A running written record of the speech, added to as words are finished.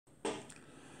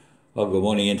Well, good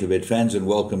morning, Interbet fans, and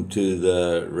welcome to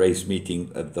the race meeting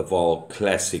at the Vaal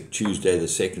CLASSIC, Tuesday, the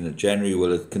 2nd of January.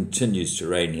 Well, it continues to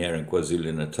rain here in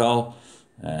KwaZulu-Natal,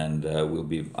 and we'll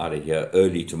be out of here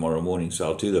early tomorrow morning. So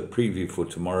I'll do the preview for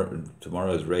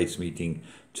tomorrow's race meeting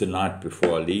tonight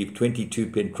before I leave. 22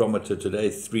 pentometer today,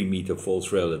 3-meter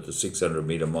false rail at the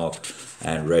 600-meter mark,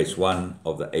 and race 1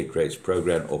 of the 8-race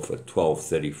program off at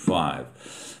 12:35.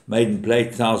 Maiden plate,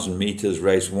 1,000 meters,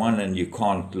 race 1, and you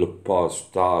can't look past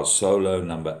Star Solo,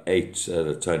 number 8,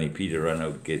 the Tony Peter run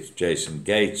against Jason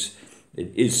Gates.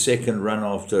 It is second run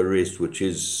after arrest, which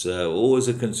is always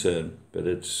a concern, but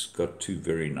it's got 2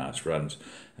 very nice runs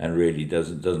and really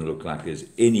doesn't look like there's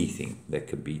anything that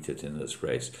can beat it in this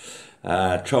race.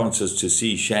 Chances to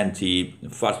see Shanti,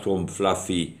 Fatom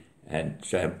Fluffy, and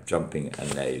Jumping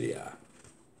Analia.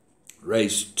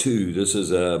 Race 2, this is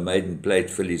a maiden plate,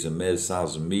 fillies and mares,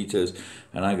 1,000 meters,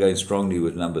 and I'm going strongly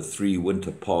with number 3,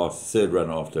 Winter Path, third run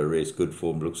after a race, good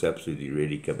form, looks absolutely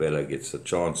ready. Cabela gets a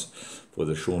chance for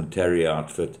the Sean Terry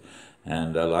outfit,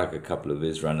 and I like a couple of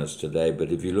his runners today.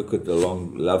 But if you look at the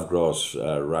long Lovegrass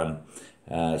run,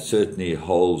 certainly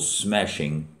holds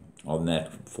smashing on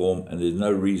that form, and there's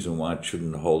no reason why it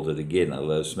shouldn't hold it again,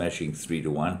 although smashing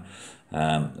 3-1,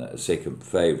 second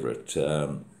favourite.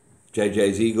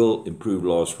 JJ's Eagle improved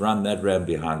last run. That ran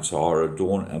behind Sahara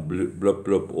Dawn, and Blip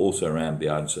Blip also ran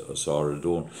behind Sahara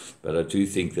Dawn. But I do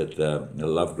think that the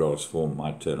Lovegrass form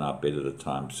might turn out better. The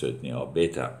times certainly are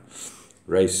better.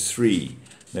 Race 3,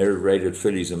 merit-rated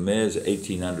fillies and mares,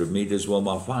 1,800 meters. Well,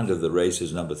 my find of the race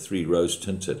is number 3, Rose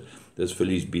Tinted. This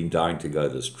filly's been dying to go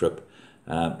this trip.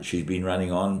 She's been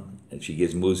running on, and she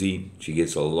gets muzzy. She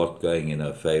gets a lot going in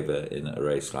her favor in a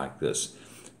race like this.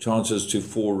 Chances to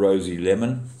 4, Rosie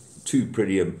Lemon, 2,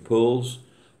 Pretty and Pearls,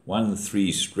 1,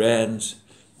 3, Strands,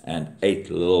 and 8,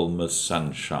 Little Miss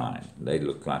Sunshine. They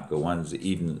look like the ones.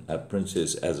 Even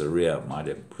Princess Azaria might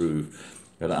improve.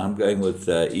 But I'm going with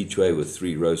each way with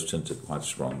 3, Rose Tinted quite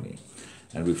strongly.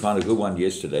 And we found a good one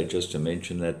yesterday, just to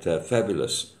mention that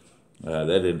Fabulous. That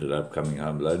ended up coming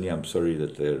home lonely. I'm sorry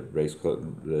that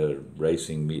the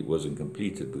racing meet wasn't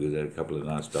completed because they had a couple of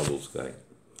nice doubles going.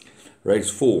 Race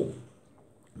 4.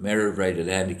 Merit-rated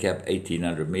handicap,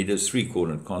 1,800 meters,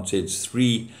 3-cornered contents,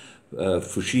 3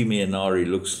 Fushimi Inari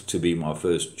looks to be my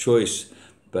first choice,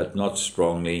 but not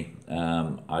strongly.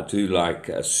 I do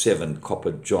like 7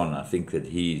 Copper John. I think that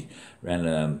he ran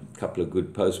a couple of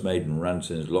good post-maiden runs,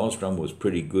 and his last run was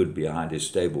pretty good behind his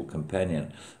stable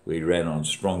companion, where he ran on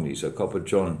strongly. So Copper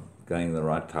John going the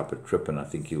right type of trip, and I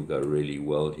think he'll go really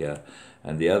well here.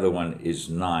 And the other one is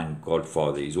 9,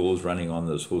 Godfather. He's always running on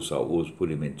this horse. I always put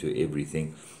him into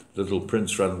everything. Little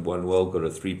Prince run one well, got a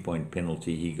 3-point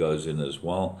penalty. He goes in as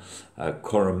well.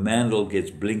 Coromandel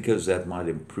gets blinkers. That might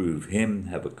improve him.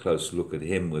 Have a close look at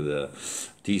him with a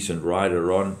decent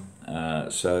rider on.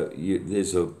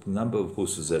 There's a number of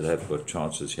horses that have got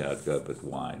chances here. I'd go a bit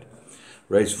wide.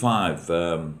 Race 5,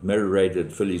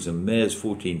 merit-rated fillies and mares,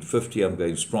 1450. I'm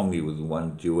going strongly with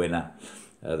 1, Duenna.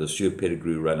 The Stuart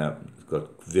Pettigrew runner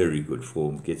got very good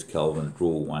form. Gets Calvin,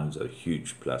 draw 1's a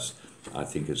huge plus. I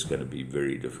think it's going to be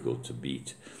very difficult to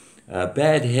beat.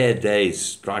 Bad Hair Day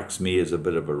strikes me as a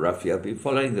bit of a roughie. I've been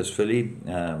following this filly.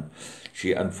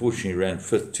 She unfortunately ran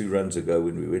 5th 2 runs ago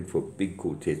when we went for big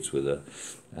quartets with her.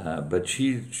 But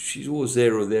she's always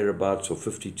there or thereabouts, or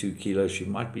 52 kilos. She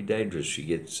might be dangerous. She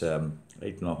gets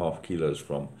 8.5 kilos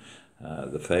from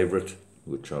the favourite,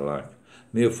 which I like.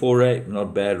 Mia Foray,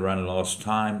 not bad run last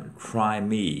time. Try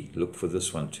Me, look for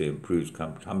this one to improve.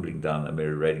 Tumbling down, the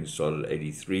merit rating started at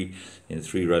 83. In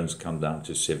 3 runs, come down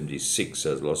to 76,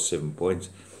 so it's lost 7 points.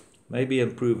 Maybe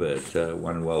improve it,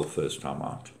 won well first time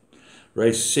out.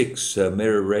 Race 6,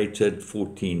 merit rated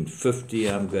 1450.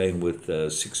 I'm going with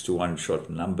 6-1 shot,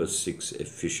 number 6,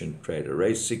 Efficient Trader.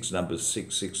 Race 6, number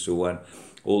 6, 6-1.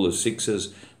 All the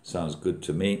 6s, sounds good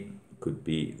to me. Could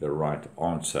be the right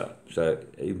answer. So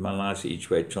even a nice each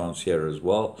way chance here as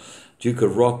well. Duke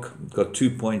of Rock got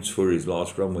 2 points for his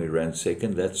last run where he ran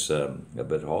second. That's a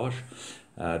bit harsh.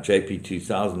 JP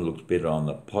 2000 looks better on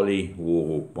the poly.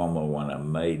 Warhawk Bomber won a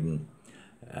maiden.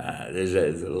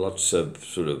 There's lots of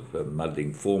sort of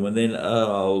muddling form. And then our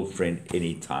old friend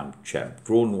Anytime Champ.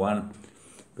 Drawn 1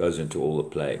 goes into all the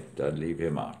play. Don't leave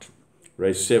him out.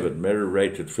 Race 7,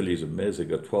 merit-rated fillies and mares. They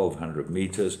got 1,200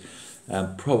 meters.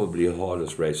 Probably the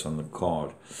hardest race on the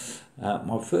card.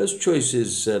 My first choice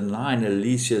is 9,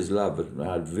 Alicia's Love.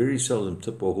 I very seldom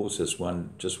tip a horse that's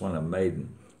just won a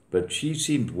maiden. But she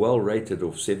seemed well rated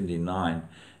off 79,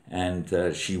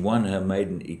 and she won her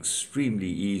maiden extremely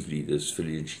easily, this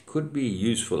filly, and she could be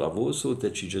useful. I've always thought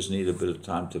that she just needed a bit of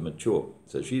time to mature.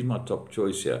 So she's my top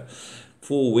choice here.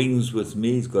 Four Wings with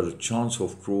me. He's got a chance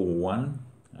of draw 1.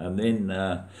 And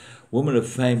then Woman of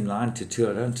Fame 9-2.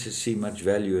 I don't see much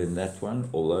value in that one,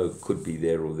 although it could be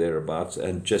there or thereabouts.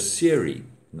 And Jasiri,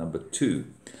 number 2.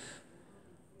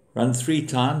 Run 3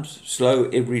 times, slow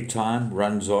every time,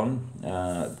 runs on.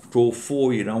 Draw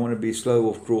 4, you don't want to be slow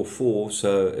off draw 4,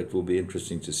 so it will be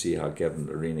interesting to see how Gavin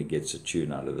Arena gets a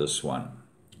tune out of this one.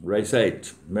 Race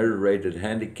 8, mirror rated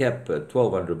handicap,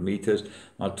 1200 meters.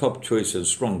 My top choice and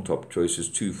strong top choice is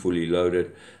 2 fully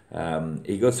loaded.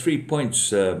 He got 3 points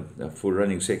for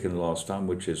running second last time,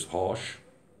 which is harsh.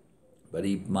 But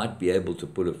he might be able to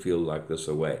put a field like this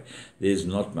away. There's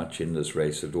not much in this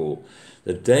race at all.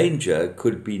 The danger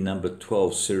could be number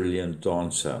 12, Cerulean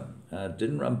Dancer.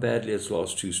 Didn't run badly its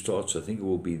last 2 starts. I think it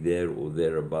will be there or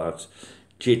thereabouts.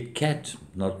 Jet Cat,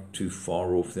 not too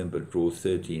far off them, but draw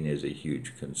 13 is a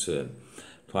huge concern.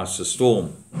 Twice the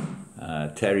Storm,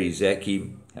 Terry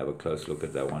Zaki, have a close look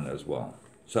at that one as well.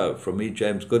 So, from me,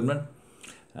 James Goodman,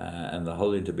 and the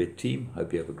whole Interbet team,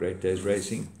 hope you have a great day's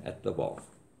racing at the Vaal.